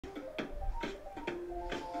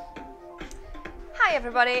Hi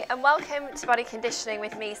everybody and welcome to Body Conditioning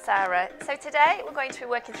with me, Sarah. So today we're going to be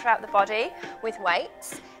working throughout the body with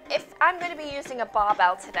weights. I'm going to be using a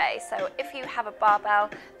barbell today, so if you have a barbell,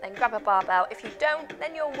 then grab a barbell. If you don't,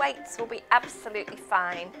 then your weights will be absolutely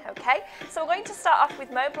fine, okay? So we're going to start off with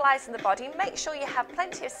mobilising the body. Make sure you have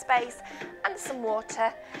plenty of space and some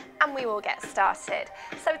water, and we will get started.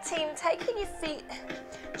 So team, taking your seat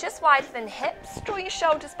just wider than hips, draw your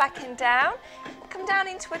shoulders back and down, come down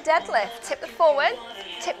into a deadlift, tip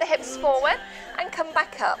the hips forward and come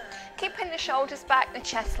back up. Keeping the shoulders back, the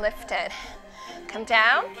chest lifted. Come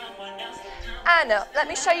down and up. Let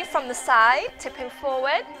me show you from the side, tipping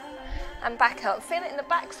forward and back up. Feel it in the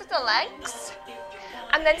backs of the legs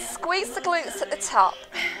and then squeeze the glutes at the top.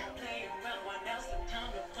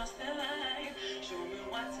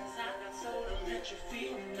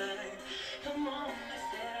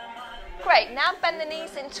 Great, now bend the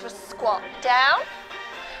knees into a squat, down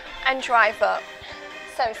and drive up.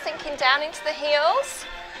 So sinking down into the heels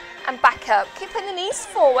and back up, keeping the knees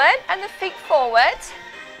forward and the feet forward.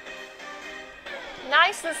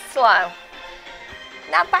 Nice and slow.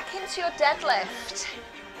 Now back into your deadlift.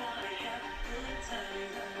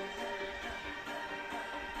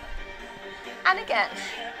 And again.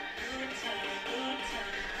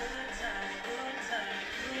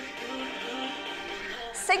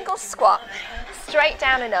 Single squat, straight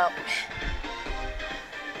down and up.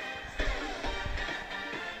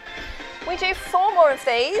 We do 4 more of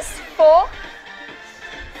these. 4,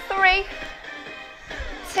 3,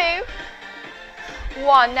 2,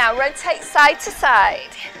 1. Now rotate side to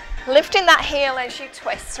side, lifting that heel as you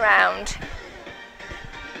twist round.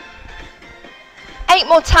 8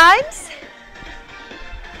 more times.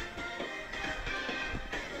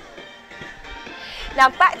 Now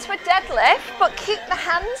back to a deadlift, but keep the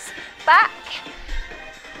hands back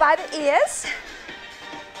by the ears.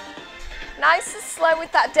 Nice and slow with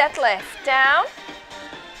that deadlift. Down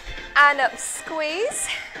and up, squeeze.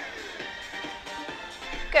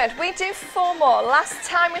 Good, we do 4 more. Last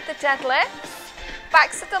time with the deadlifts.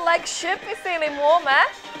 Backs of the legs should be feeling warmer.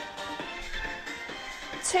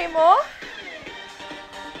 2 more.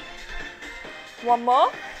 1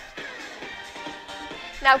 more.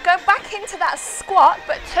 Now go back into that squat,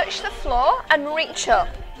 but touch the floor and reach up.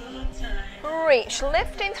 Reach,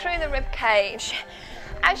 lifting through the rib cage.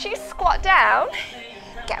 As you squat down,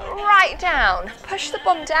 get right down. Push the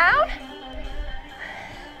bum down.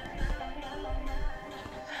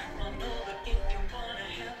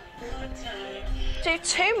 Do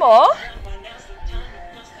 2 more.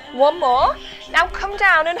 1 more. Now come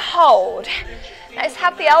down and hold. Let's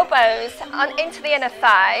have the elbows into the inner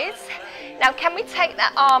thighs. Now can we take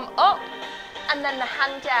that arm up and then the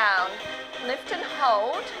hand down? Lift and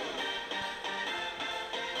hold.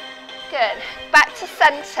 Good. Back to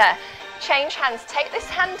center. Change hands. Take this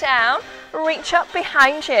hand down, reach up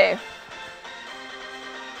behind you.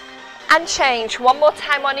 And change. 1 more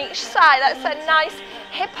time on each side. That's a nice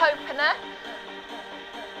hip opener.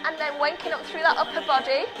 And then wanking up through that upper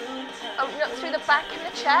body. Open up through the back and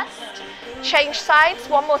the chest. Change sides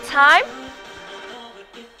 1 more time.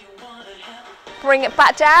 Bring it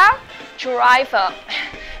back down. Drive up.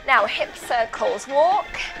 Now hip circles. Walk.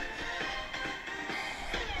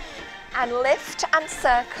 And lift and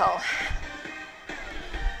circle.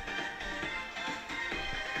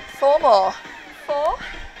 4 more. 4,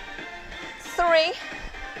 3,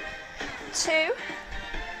 2,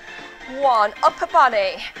 1. Upper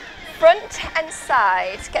body, front and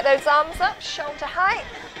side. Get those arms up, shoulder height.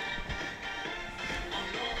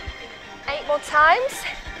 8 more times.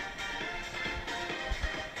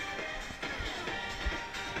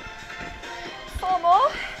 4 more.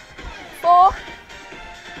 4,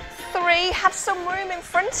 3, have some room in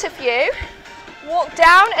front of you. Walk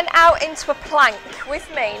down and out into a plank with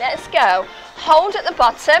me. Let's go. Hold at the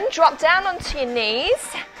bottom, drop down onto your knees.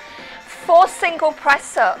 4 single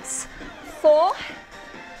press ups. 4,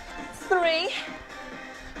 3,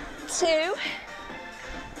 2,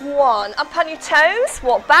 1. Up on your toes,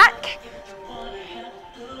 walk back.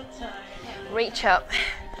 Reach up.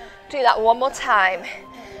 Do that 1 more time.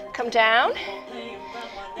 Come down.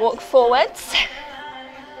 Walk forwards.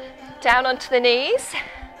 Down onto the knees.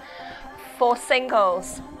 4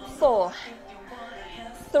 singles. 4,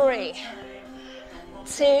 3,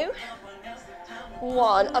 2,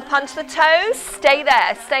 1. Up onto the toes. Stay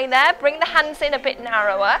there. Stay there. Bring the hands in a bit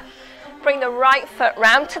narrower. Bring the right foot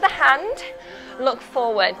round to the hand. Look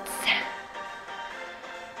forwards.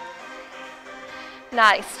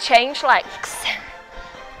 Nice. Change legs.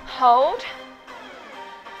 Hold.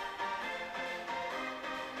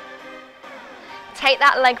 Take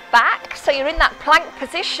that leg back so you're in that plank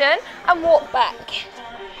position and walk back.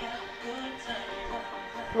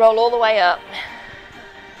 Roll all the way up.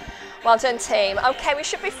 Well done, team. Okay, we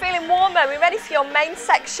should be feeling warmer. We're ready for your main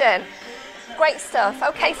section. Great stuff.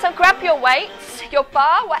 Okay, so grab your weights, your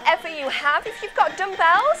bar, whatever you have. If you've got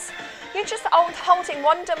dumbbells, you're just holding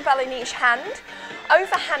one dumbbell in each hand,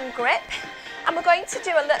 overhand grip, and we're going to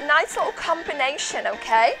do a nice little combination,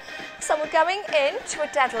 okay? So we're going into a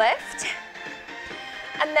deadlift,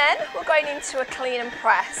 and then we're going into a clean and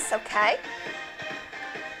press, okay?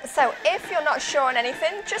 So if you're not sure on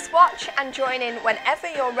anything, just watch and join in whenever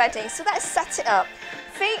you're ready. So let's set it up.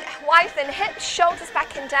 Feet widen hips, shoulders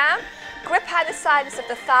back and down, grip either sides of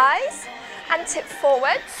the thighs, and tip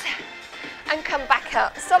forwards, and come back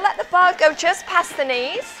up. So let the bar go just past the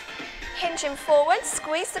knees, hinging forward,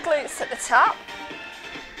 squeeze the glutes at the top,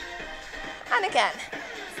 and again,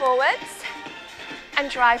 forwards, and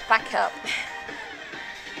drive back up.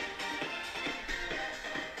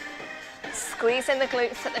 Squeezing the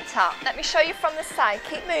glutes at the top. Let me show you from the side.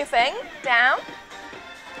 Keep moving, down,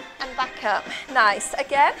 and back up. Nice,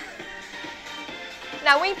 again.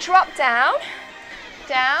 Now we drop down,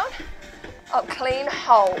 down, up, clean,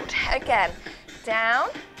 hold. Again, down,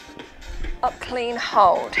 up, clean,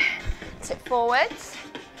 hold. Tip forwards,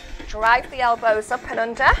 drive the elbows up and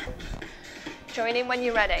under. Join in when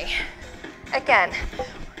you're ready. Again,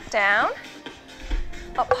 down,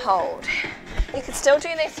 up, hold. You can still do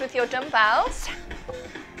this with your dumbbells.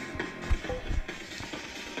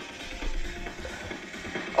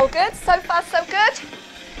 All good? So far, so good.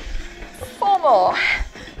 4 more.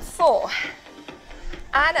 4.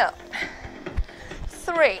 And up.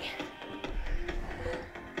 3.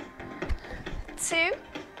 2.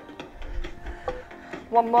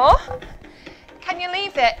 1 more. Can you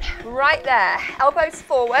leave it right there? Elbows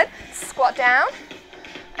forward, squat down,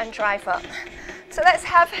 and drive up. So let's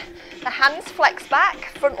have the hands flex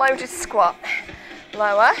back, front loaded squat.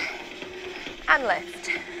 Lower, and lift.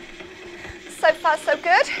 So far, so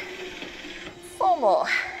good. 4 more.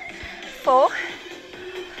 4.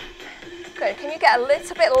 Good. Can you get a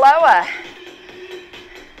little bit lower?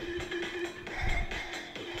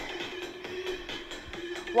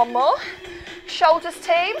 One more. Shoulders,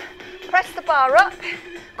 team. Press the bar up.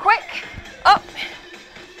 Quick. Up.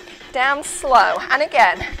 Down slow. And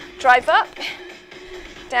again. Drive up.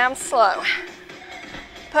 Down slow.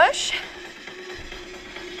 Push.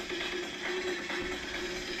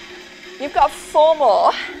 You've got 4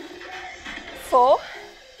 more. 4.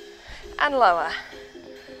 And lower.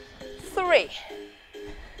 3.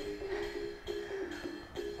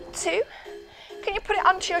 2. Can you put it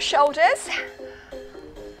onto your shoulders?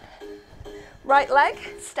 Right leg,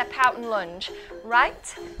 step out and lunge.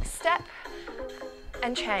 Right, step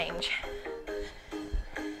and change.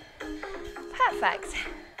 Perfect.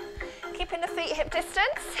 Keeping the feet hip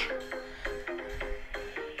distance.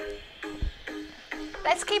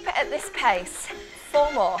 Let's keep it at this pace.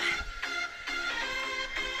 4 more.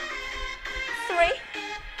 3.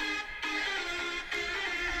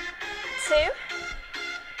 2.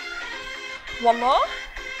 1 more.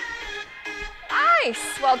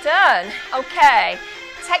 Nice, well done. Okay,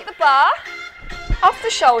 take the bar off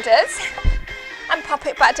the shoulders and pop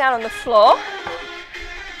it back down on the floor.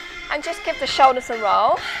 And just give the shoulders a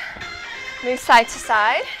roll. Move side to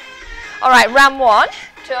side. All right, round 1,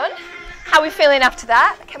 done. How are we feeling after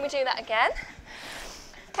that? Can we do that again?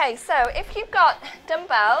 Okay, so if you've got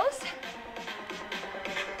dumbbells,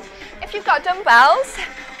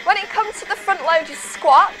 when it comes to the front loaded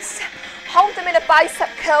squats, hold them in a bicep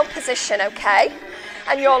curl position, okay?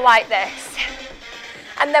 And you're like this.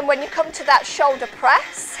 And then when you come to that shoulder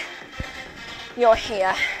press, you're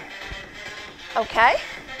here, okay?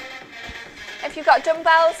 If you've got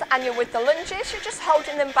dumbbells and you're with the lunges, you're just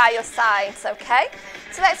holding them by your sides, okay?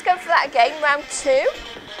 So let's go for that again, round 2.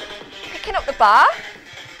 Picking up the bar,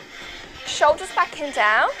 shoulders back and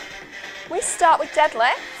down. We start with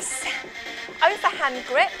deadlifts. Overhand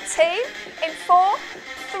grip, team, in 4,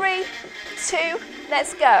 3, 2,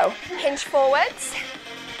 let's go. Hinge forwards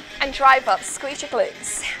and drive up, squeeze your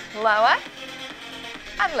glutes. Lower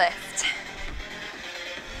and lift.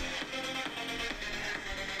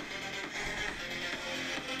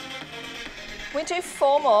 We do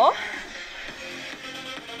 4 more.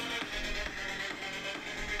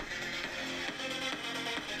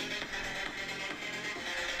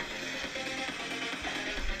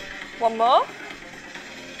 One more.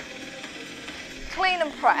 Clean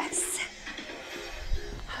and press.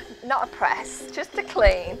 Not a press, just a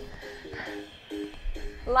clean.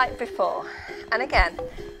 Like before. And again,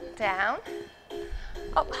 down,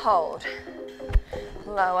 up, hold,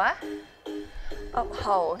 lower, Up,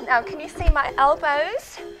 hold. Now, can you see my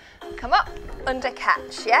elbows? Come up, under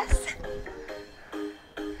catch, yes?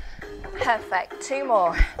 Perfect, 2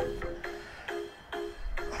 more.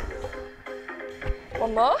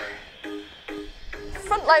 1 more.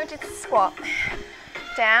 Front loaded squat.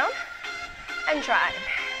 Down and drive.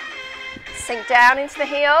 Sink down into the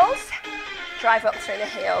heels. Drive up through the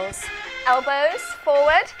heels. Elbows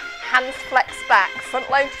forward, hands flex back. Front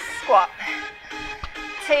loaded squat.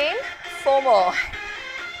 Team, 4 more.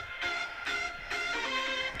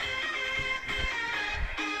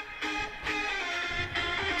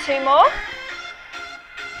 Two more.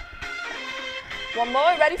 1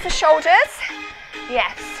 more, ready for shoulders?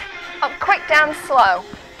 Yes. Up quick, down slow.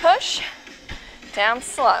 Push, down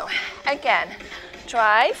slow. Again,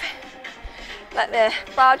 drive. Let the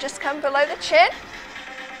bar just come below the chin.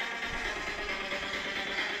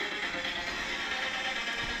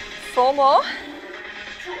 Four more.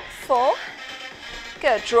 4.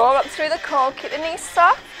 Good, draw up through the core, keep the knees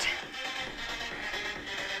soft.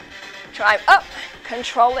 Drive up,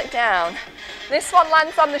 control it down. This one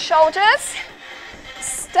lands on the shoulders.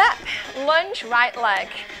 Step, lunge, right leg.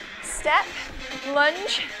 Step,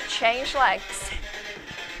 lunge, change legs.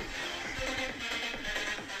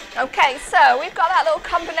 Okay, so we've got that little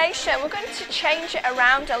combination. We're going to change it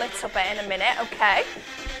around a little bit in a minute, okay?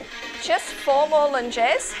 Just 4 more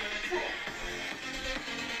lunges.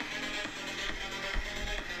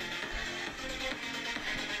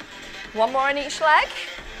 One more on each leg.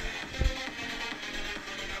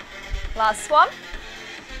 Last one.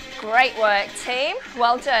 Great work, team.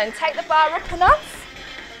 Well done. Take the bar up and off.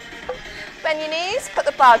 Bend your knees, put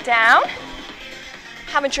the bar down.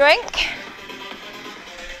 Have a drink.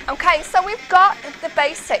 Okay, so we've got the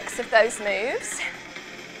basics of those moves.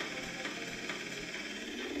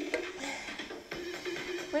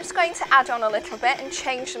 We're just going to add on a little bit and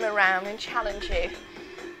change them around and challenge you.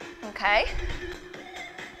 Okay?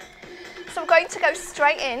 So we're going to go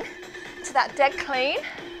straight in to that dead clean.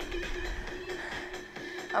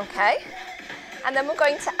 Okay? And then we're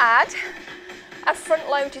going to add a front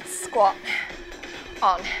loaded squat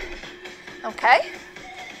on. Okay?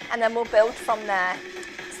 And then we'll build from there.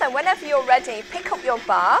 So whenever you're ready, pick up your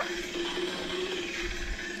bar.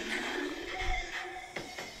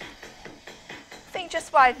 Feet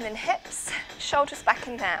just widening, hips, shoulders back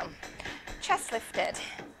and down. Chest lifted.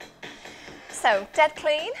 So dead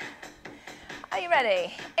clean. Are you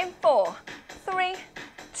ready? In 4, 3,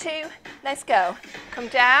 2, let's go. Come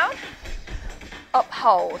down, up,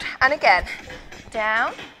 hold. And again,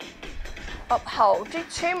 down, up, hold. Do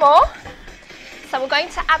 2 more. So we're going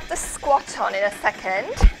to add the squat on in a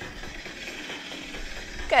second.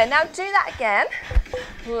 Good, now do that again.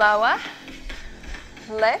 Lower,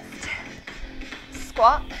 lift,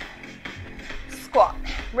 squat, squat.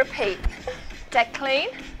 Repeat. Dead clean,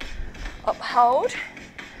 up, hold,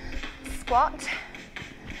 squat,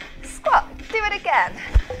 squat. Do it again.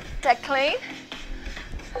 Dead clean,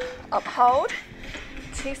 up, hold,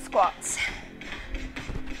 2 squats.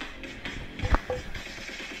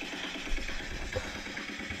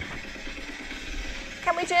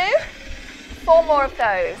 Can we do 4 more of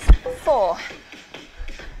those? 4,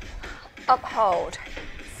 up, hold,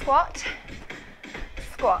 squat,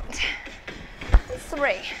 squat.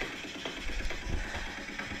 3,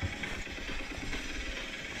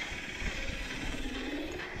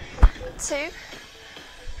 2,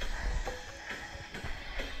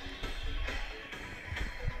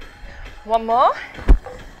 1 more.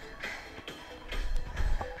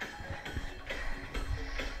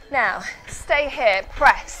 Now, stay here,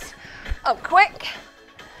 press. Up quick,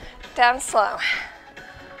 down slow.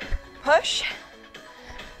 Push,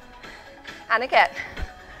 and again.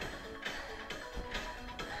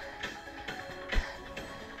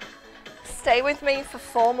 Stay with me for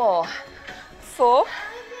 4 more. 4,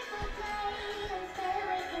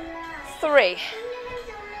 3,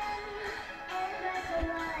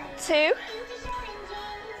 2,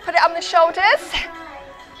 put it on the shoulders.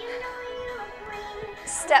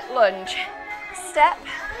 Step, lunge, step,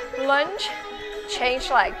 lunge, change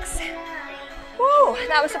legs. Woo,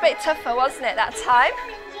 that was a bit tougher, wasn't it, that time?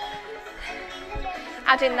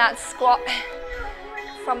 Add in that squat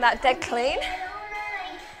from that dead clean.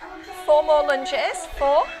 4 more lunges,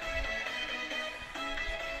 4,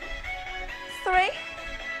 3,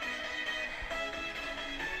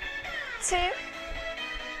 2,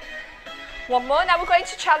 1 more. Now we're going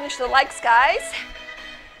to challenge the legs, guys.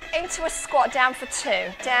 Into a squat, down for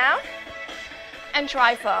 2. Down and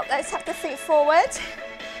drive up. Let's have the feet forward.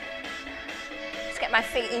 Just get my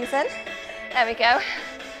feet even. There we go.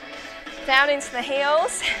 Down into the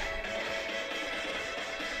heels.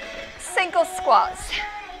 single squats.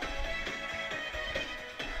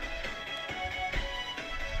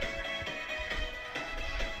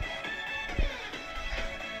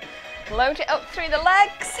 Load it up through the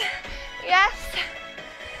legs. Yes.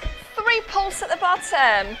 3 pulse at the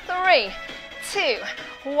bottom. 3, 2,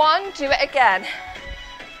 1. Do it again.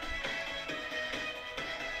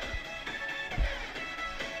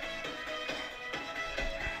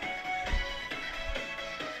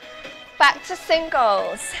 Back to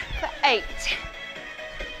singles for 8,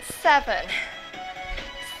 7,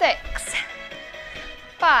 6,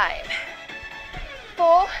 5,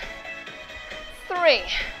 4, 3,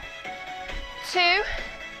 2,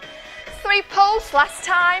 3 pulse. Last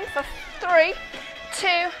time for 3,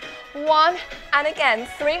 2, 1. And again,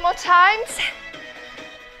 3 more times.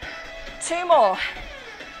 2 more.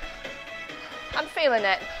 I'm feeling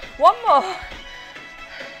it. 1 more.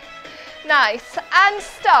 Nice, and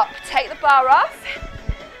stop. Take the bar off.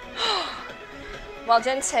 Well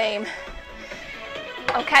done, team.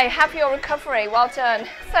 Okay, have your recovery. Well done.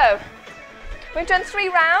 So, we've done 3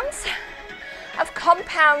 rounds of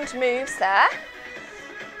compound moves there.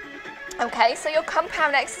 Okay, so your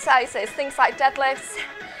compound exercises, things like deadlifts,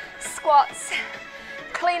 squats,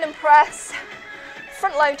 clean and press,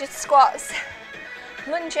 front-loaded squats,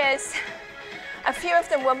 lunges. A few of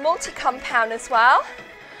them were multi-compound as well,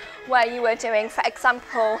 where you were doing, for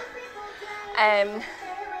example, a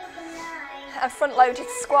front-loaded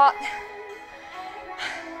squat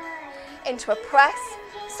into a press,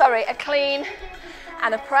 a clean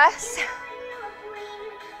and a press.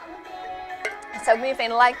 So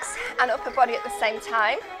moving legs and upper body at the same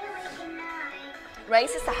time.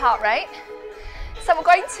 Raises the heart rate. So we're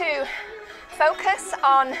going to focus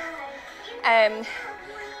on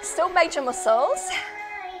still major muscles.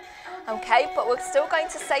 Okay, but we're still going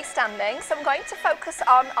to stay standing, so we're going to focus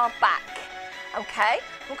on our back, okay?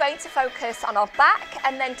 We're going to focus on our back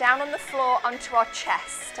and then down on the floor onto our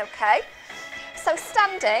chest, okay? So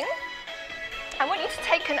standing, I want you to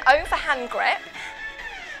take an overhand grip,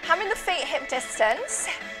 having the feet hip distance.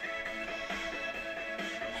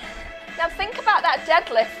 Now think about that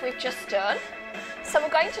deadlift we've just done. So we're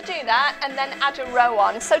going to do that and then add a row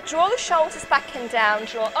on. So draw the shoulders back and down,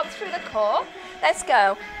 draw up through the core. Let's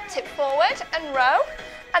go. Tip forward and row,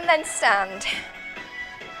 and then stand.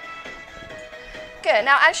 Good.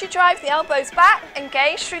 Now as you drive the elbows back,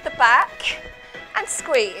 engage through the back and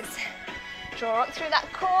squeeze. Draw up through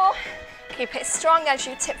that core. Keep it strong as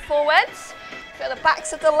you tip forwards. Feel the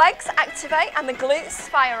backs of the legs activate and the glutes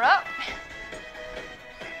fire up.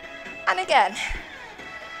 And again.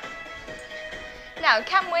 Now,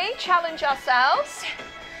 can we challenge ourselves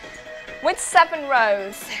with 7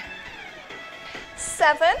 rows?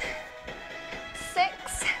 7,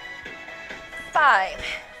 6, 5,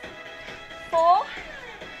 4,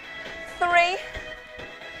 3,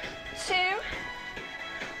 2,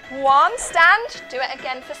 1. Stand. Do it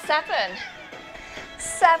again for 7,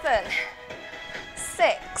 7,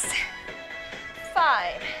 6,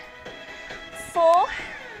 5, 4,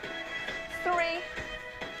 3,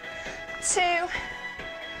 2,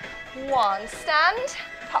 1. Stand.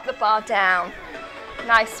 Pop the bar down.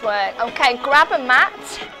 Nice work. Okay, grab a mat.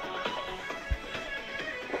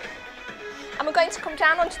 And we're going to come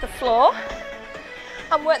down onto the floor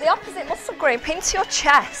and work the opposite muscle group into your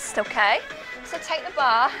chest, okay? So take the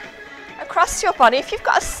bar across your body. If you've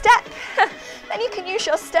got a step, then you can use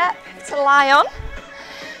your step to lie on.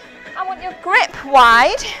 I want your grip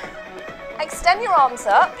wide. Extend your arms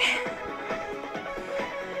up.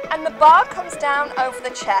 And the bar comes down over the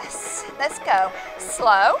chest. Let's go.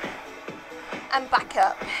 Slow. And back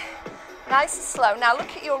up. Nice and slow. Now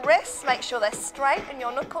look at your wrists, make sure they're straight and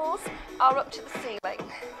your knuckles are up to the ceiling.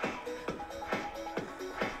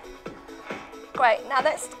 Great, now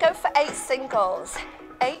let's go for 8 singles.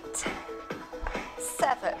 8,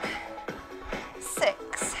 7,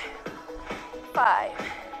 6, 5,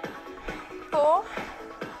 4,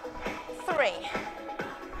 3,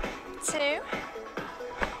 2,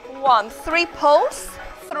 1. 3 pulse.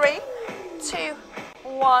 3, 2,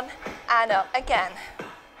 1. And up again.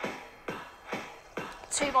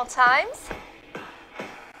 2 more times.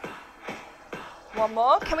 1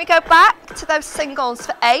 more. Can we go back to those singles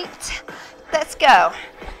for 8? Let's go.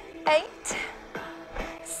 8,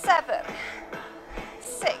 7,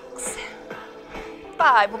 6,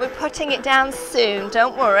 5. We'll be putting it down soon,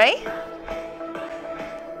 don't worry.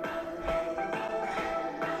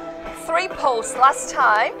 3 pulse last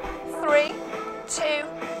time. 3, 2,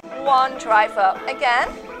 1. Drive up. Again.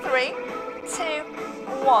 3, 2,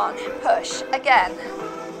 1. Push. Again.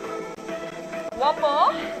 1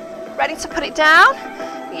 more. Ready to put it down?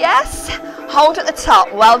 Yes. Hold at the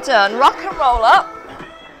top, well done. Rock and roll up.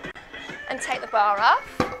 And take the bar off.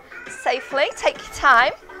 Safely, take your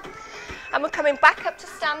time. And we're coming back up to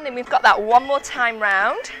standing. We've got that one more time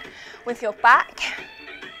round with your back.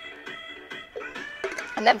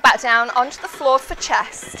 And then back down onto the floor for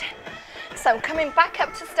chest. So coming back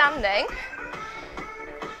up to standing.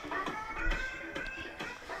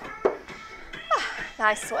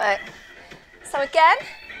 Nice work. So again,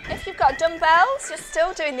 if you've got dumbbells, you're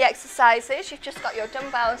still doing the exercises. You've just got your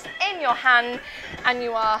dumbbells in your hand and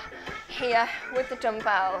you are here with the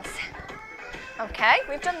dumbbells. Okay,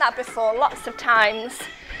 we've done that before lots of times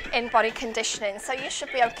in body conditioning, so you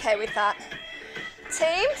should be okay with that.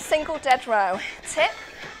 Team, single dead row. Tip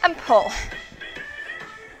and pull.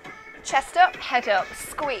 Chest up, head up,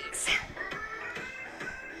 squeeze.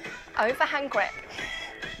 Overhand grip.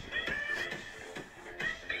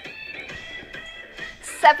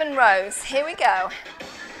 7 rows, here we go.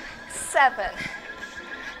 7,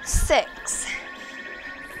 6,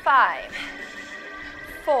 5,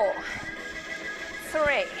 4,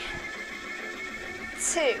 3,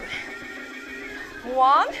 2,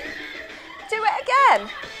 1. Do it again.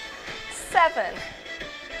 7,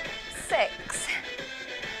 6,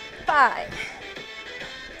 5,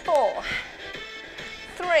 4,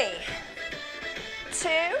 3, 2,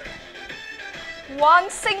 1.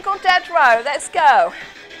 Single dead row. Let's go.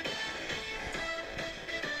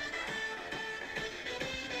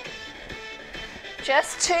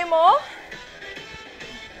 Just 2 more.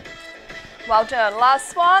 Well done.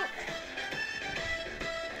 Last one.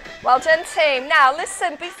 Well done, team. Now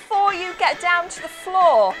listen, before you get down to the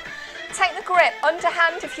floor, take the grip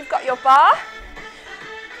underhand if you've got your bar.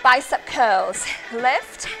 Bicep curls.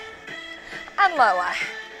 Lift and lower.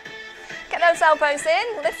 Get those elbows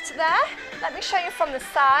in, lift there. Let me show you from the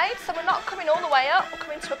side. So we're not coming all the way up, we're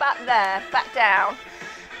coming to about there, back down.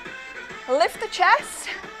 Lift the chest.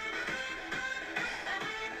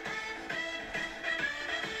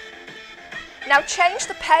 Now change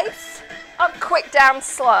the pace, up quick, down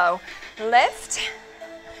slow. Lift,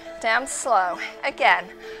 down slow. Again,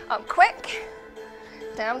 up quick,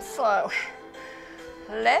 down slow.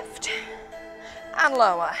 Lift and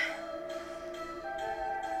lower.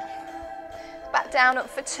 Back down, up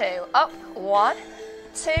for 2. Up, 1,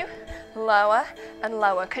 2, lower and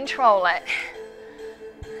lower. Control it.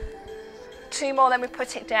 2 more, then we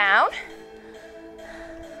put it down.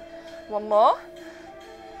 1 more.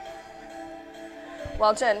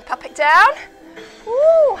 Well done. Pop it down.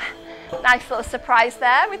 Woo! Nice little surprise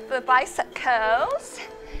there with the bicep curls.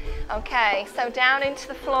 Okay, so down into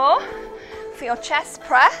the floor for your chest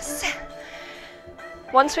press.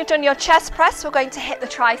 Once we've done your chest press, we're going to hit the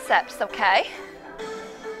triceps, okay?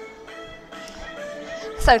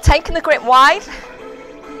 So taking the grip wide,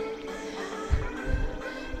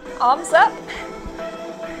 arms up,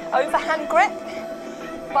 overhand grip,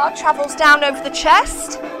 bar travels down over the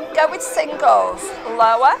chest, go with singles,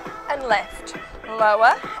 lower and lift,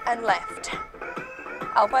 lower and lift.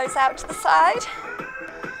 Elbows out to the side,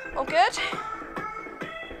 all good?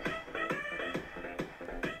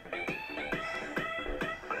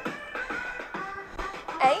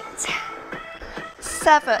 Eight,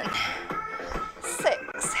 7,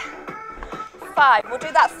 6, 5. We'll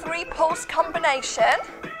do that 3 pulse combination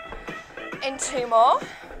in 2 more.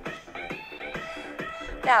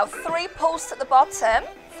 Now 3 pulse at the bottom.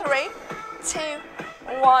 3, 2,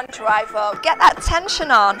 1. Drive up. Get that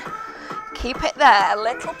tension on. Keep it there. A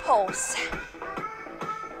little pulse.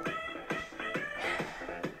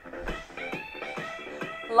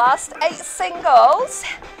 Last 8 singles.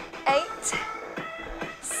 8,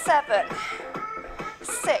 7,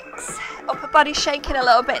 6. Upper body shaking a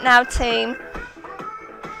little bit now, team.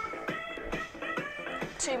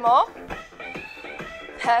 2 more.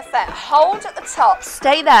 Perfect. Hold at the top.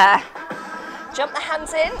 Stay there. Jump the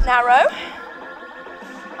hands in, narrow.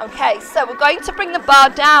 Okay, so we're going to bring the bar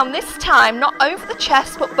down this time, not over the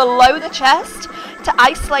chest, but below the chest to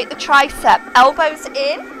isolate the tricep. Elbows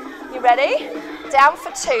in. You ready? Down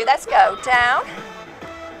for 2. Let's go. Down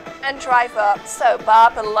and drive up. So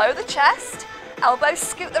bar below the chest, elbows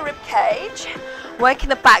scoot the rib cage, working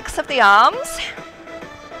the backs of the arms.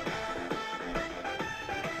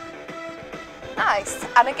 Nice.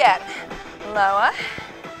 And again, lower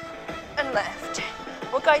and lift.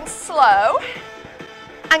 We're going slow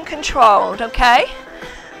and controlled, okay?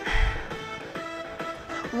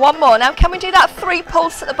 1 more. Now can we do that 3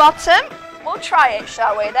 pulse at the bottom? We'll try it,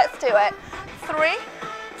 shall we? Let's do it. 3,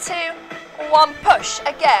 2, 1, push.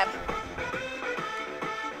 Again.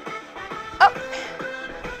 Up.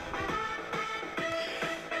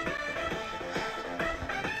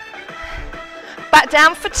 Back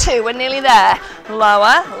down for 2, we're nearly there.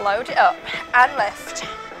 Lower, load it up, and lift.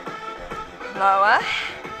 Lower,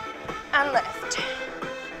 and lift.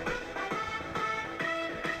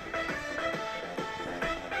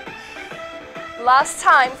 Last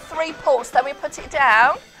time, 3 pulls, then we put it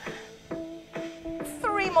down.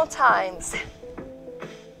 3 more times.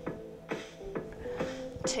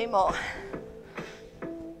 2 more.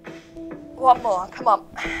 1 more, come on.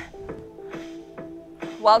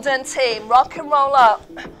 Well done, team. Rock and roll up.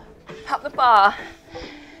 Up the bar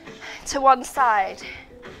to one side.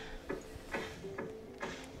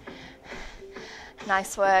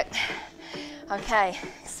 Nice work. Okay,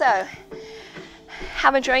 so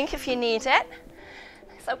have a drink if you need it.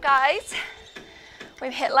 So guys,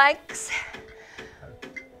 we've hit legs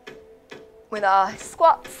with our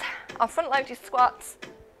squats, our front loaded squats,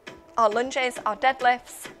 our lunges, our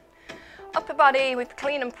deadlifts, upper body with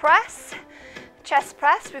clean and press, chest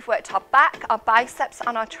press, we've worked our back, our biceps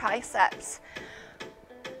and our triceps.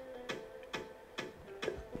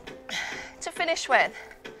 To finish with,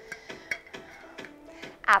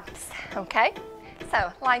 abs, okay?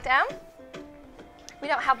 So lie down. We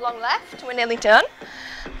don't have long left, we're nearly done.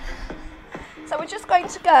 So we're just going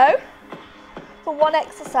to go for one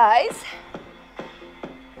exercise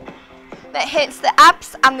that hits the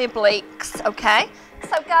abs and the obliques, okay?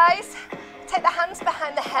 So guys, take the hands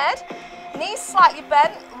behind the head, knees slightly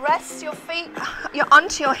bent, rest your feet, you're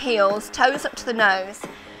onto your heels, toes up to the nose.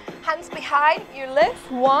 Hands behind, you lift,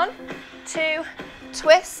 1, 2,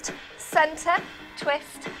 twist, center,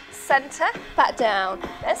 back down.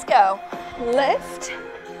 Let's go. Lift,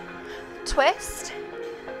 twist,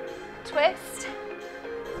 twist,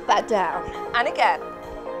 back down. And again.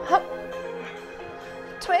 Up,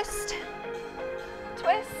 twist,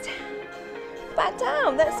 twist, back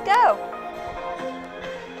down. Let's go.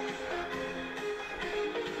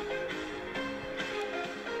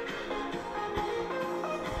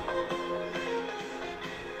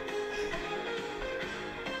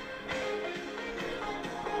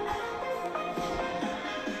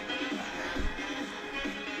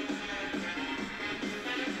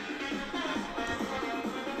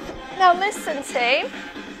 Now listen, team.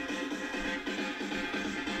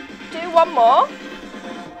 Do one more.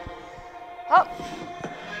 Up.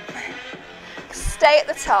 Stay at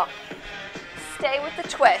the top. Stay with the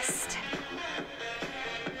twist.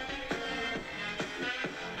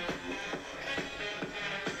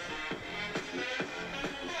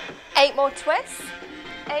 Eight more twists.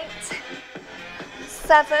 8,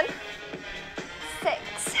 7,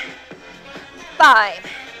 6, 5,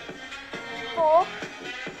 4,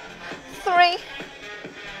 3,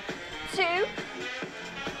 2,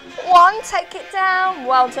 1, take it down.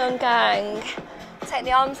 Well done, gang. Take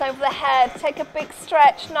the arms over the head, take a big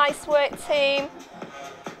stretch. Nice work, team.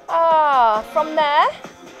 From there,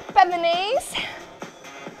 bend the knees.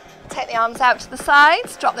 Take the arms out to the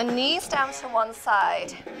sides, drop the knees down to one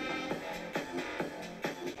side.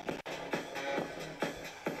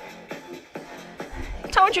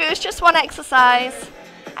 Told you it was just one exercise.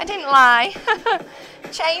 I didn't lie.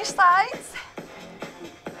 Change sides.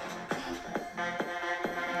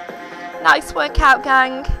 Nice workout,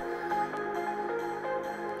 gang.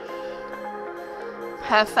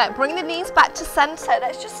 Perfect. Bring the knees back to center.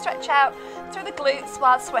 Let's just stretch out through the glutes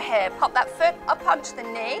whilst we're here. Pop that foot up onto the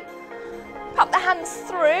knee. Pop the hands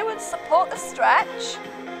through and support the stretch.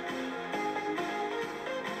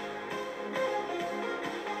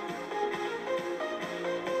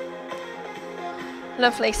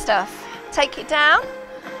 Lovely stuff. Take it down.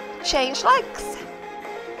 Change legs.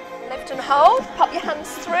 Lift and hold. Pop your hands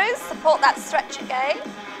through. Support that stretch again.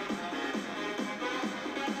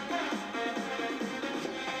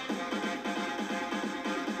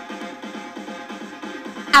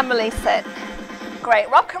 And release it. Great.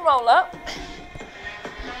 Rock and roll up.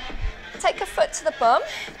 Take a foot to the bum,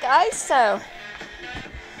 guys. So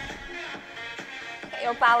get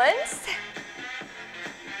your balance.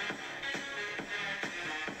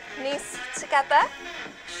 Knees together.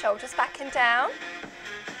 Shoulders back and down.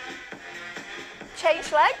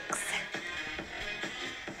 Change legs.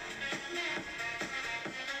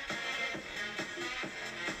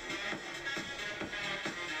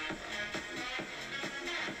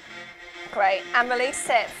 Great, and release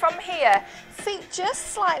it. From here, feet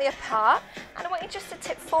just slightly apart, and I want you just to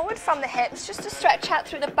tip forward from the hips, just to stretch out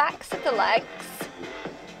through the backs of the legs.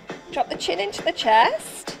 Drop the chin into the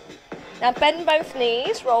chest. Now bend both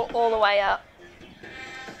knees, roll all the way up.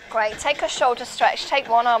 Great, take a shoulder stretch, take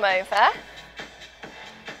one arm over.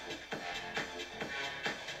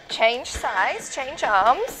 Change sides, change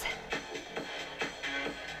arms.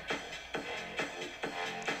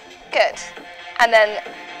 Good. And then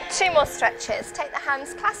 2 more stretches. Take the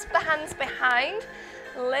hands, clasp the hands behind,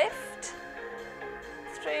 lift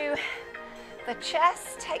through the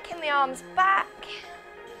chest, taking the arms back,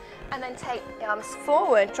 and then take the arms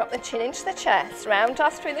forward, drop the chin into the chest, round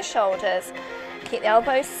off through the shoulders, keep the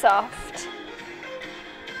elbows soft,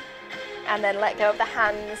 and then let go of the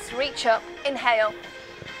hands, reach up, inhale,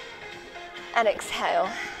 and exhale.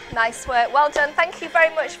 Nice work, well done. Thank you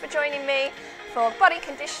very much for joining me for body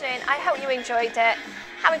conditioning. I hope you enjoyed it.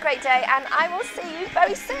 Have a great day, and I will see you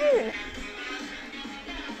very soon.